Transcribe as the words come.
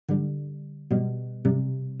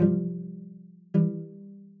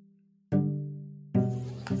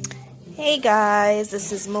Hey guys,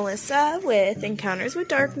 this is Melissa with Encounters with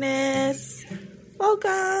Darkness.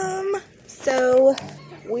 Welcome! So,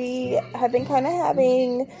 we have been kind of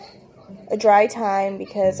having a dry time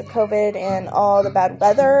because of COVID and all the bad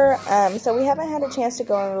weather. So we haven't had a chance to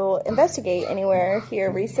go investigate anywhere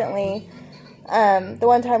here recently. The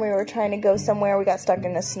one time we were trying to go somewhere, we got stuck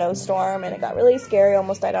in a snowstorm and it got really scary,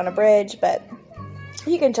 almost died on a bridge, but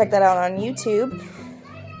you can check that out on YouTube.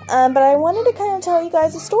 But I wanted to kind of tell you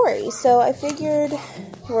guys a story. So I figured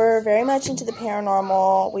we're very much into the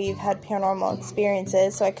paranormal. We've had paranormal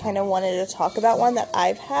experiences, so I kind of wanted to talk about one that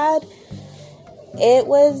I've had. It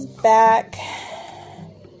was back,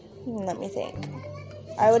 let me think.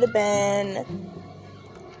 I would have been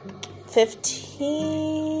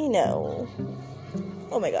 15, no.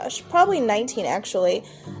 Oh my gosh, probably 19 actually.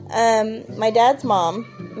 My dad's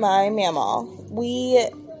mom, my mama,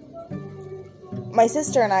 my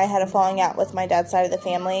sister and I had a falling out with my dad's side of the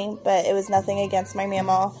family, but it was nothing against my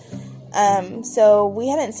mama. So we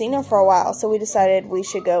hadn't seen her for a while, so we decided we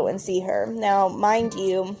should go and see her. Now, mind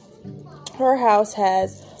you, her house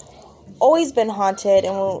has always been haunted,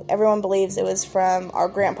 and everyone believes it was from our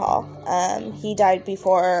grandpa. He died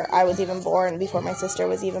before I was even born, before my sister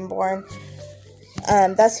was even born.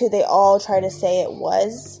 That's who they all try to say it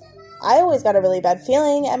was. I always got a really bad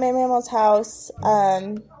feeling at my mama's house,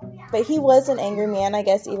 but he was an angry man, I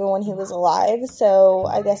guess, even when he was alive, so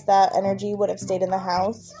I guess that energy would have stayed in the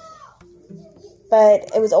house. But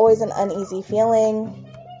it was always an uneasy feeling.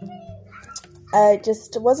 It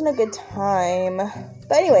just wasn't a good time.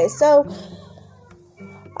 But anyway, so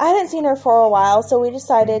I hadn't seen her for a while, so we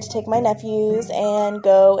decided to take my nephews and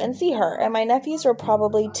go and see her. And my nephews were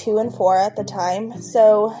probably 2 and 4 at the time,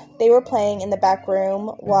 so they were playing in the back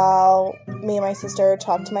room while me and my sister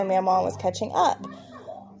talked to my mama and was catching up.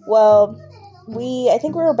 Well, I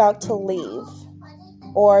think we were about to leave,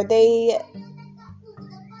 or they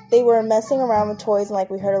were messing around with toys and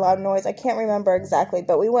we heard a loud noise. I can't remember exactly,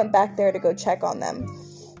 but we went back there to go check on them.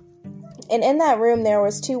 And in that room, there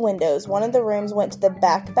was 2 windows. One of the rooms went to the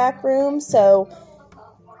back room, so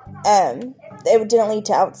it didn't lead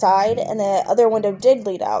to outside, and the other window did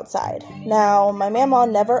lead outside. Now, my mama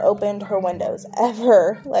never opened her windows,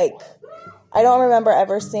 ever. I don't remember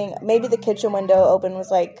ever seeing, maybe the kitchen window open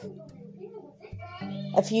was a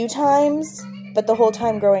few times, but the whole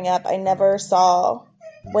time growing up, I never saw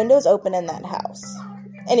windows open in that house.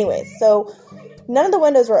 Anyways, so none of the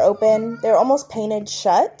windows were open. They were almost painted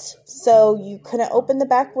shut, so you couldn't open the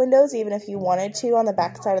back windows even if you wanted to on the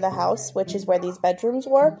back side of the house, which is where these bedrooms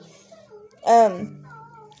were.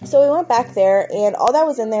 So we went back there, and all that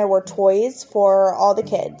was in there were toys for all the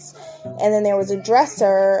kids. And then there was a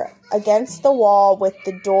dresser against the wall with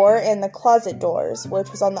the door and the closet doors, which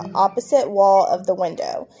was on the opposite wall of the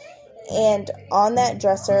window. And on that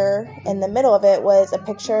dresser, in the middle of it, was a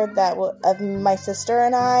picture of my sister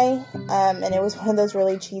and I, and it was one of those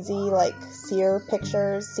really cheesy, Sears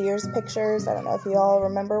pictures. I don't know if you all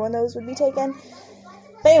remember when those would be taken.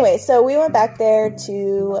 But anyway, so we went back there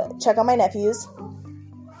to check on my nephews,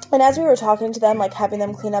 and as we were talking to them, having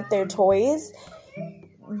them clean up their toys,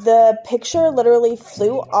 the picture literally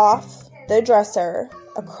flew off the dresser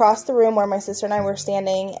across the room where my sister and I were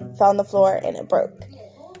standing, fell on the floor, and it broke.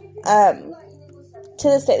 To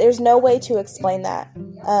this day, there's no way to explain that.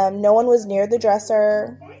 No one was near the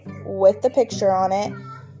dresser with the picture on it.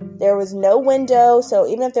 There was no window, so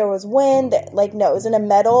even if there was wind, no, it was in a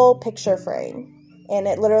metal picture frame, and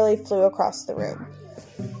it literally flew across the room.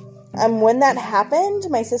 When that happened,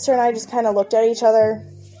 my sister and I just kind of looked at each other,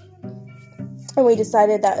 and we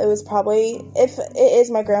decided that it was probably, if it is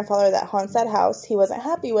my grandfather that haunts that house, he wasn't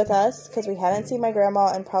happy with us, because we hadn't seen my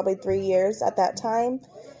grandma in probably 3 years at that time.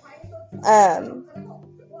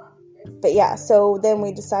 But yeah, so then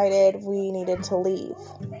we decided we needed to leave.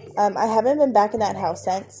 I haven't been back in that house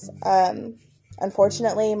since.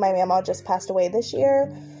 Unfortunately, my mama just passed away this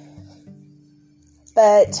year.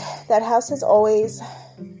 But that house has always,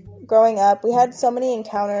 growing up, we had so many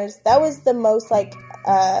encounters. That was the most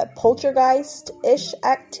poltergeist-ish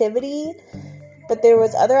activity. But there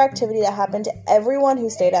was other activity that happened to everyone who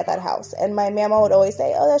stayed at that house. And my mama would always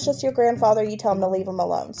say, oh, that's just your grandfather. You tell him to leave him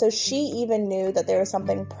alone. So she even knew that there was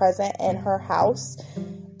something present in her house.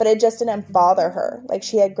 But it just didn't bother her.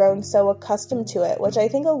 She had grown so accustomed to it, which I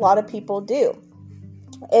think a lot of people do.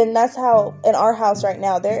 And that's how, in our house right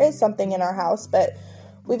now, there is something in our house. But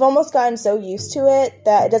we've almost gotten so used to it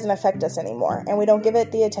that it doesn't affect us anymore. And we don't give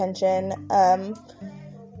it the attention.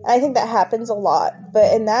 I think that happens a lot,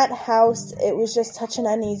 but in that house, it was just such an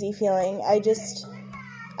uneasy feeling. I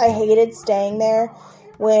hated staying there.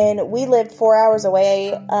 when we lived 4 hours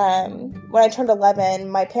away. When I turned 11,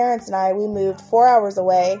 my parents and I, we moved 4 hours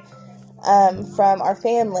away from our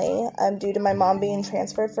family due to my mom being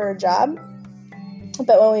transferred for a job.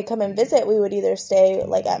 But when we come and visit, we would either stay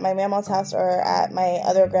like at my mama's house or at my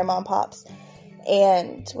other grandma and pop's.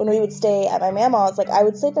 And when we would stay at my mama's, like, I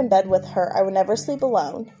would sleep in bed with her. I would never sleep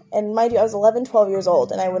alone. And mind you, I was 11, 12 years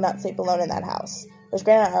old, and I would not sleep alone in that house. Which,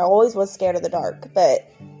 granted, I always was scared of the dark, but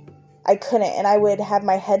I couldn't. And I would have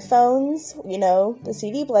my headphones, you know, the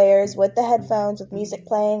CD players with the headphones with music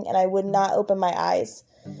playing, and I would not open my eyes.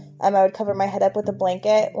 I would cover my head up with a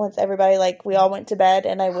blanket once everybody, like, we all went to bed,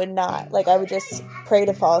 and I would not. Like, I would just pray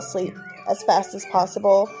to fall asleep as fast as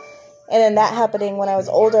possible. And then that happening when I was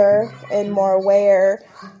older and more aware,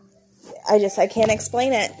 I can't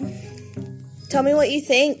explain it. Tell me what you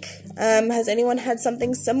think. Has anyone had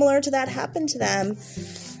something similar to that happen to them?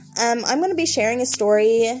 I'm going to be sharing a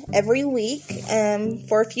story every week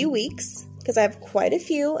for a few weeks because I have quite a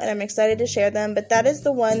few and I'm excited to share them. But that is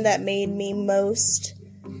the one that made me most...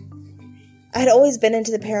 I had always been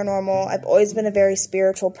into the paranormal. I've always been a very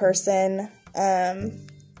spiritual person.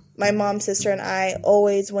 My mom, sister, and I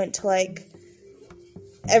always went to, like,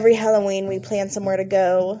 every Halloween we planned somewhere to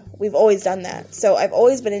go. We've always done that. So I've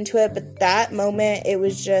always been into it, but that moment, it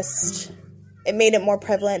was just, it made it more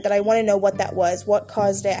prevalent that I want to know what that was, what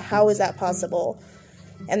caused it, how is that possible?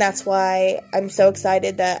 And that's why I'm so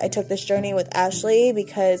excited that I took this journey with Ashley,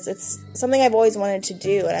 because it's something I've always wanted to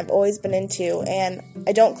do and I've always been into, and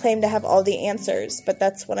I don't claim to have all the answers, but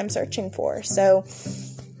that's what I'm searching for. So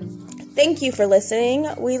thank you for listening.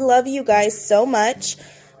 We love you guys so much.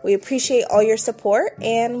 We appreciate all your support,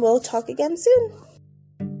 and we'll talk again soon.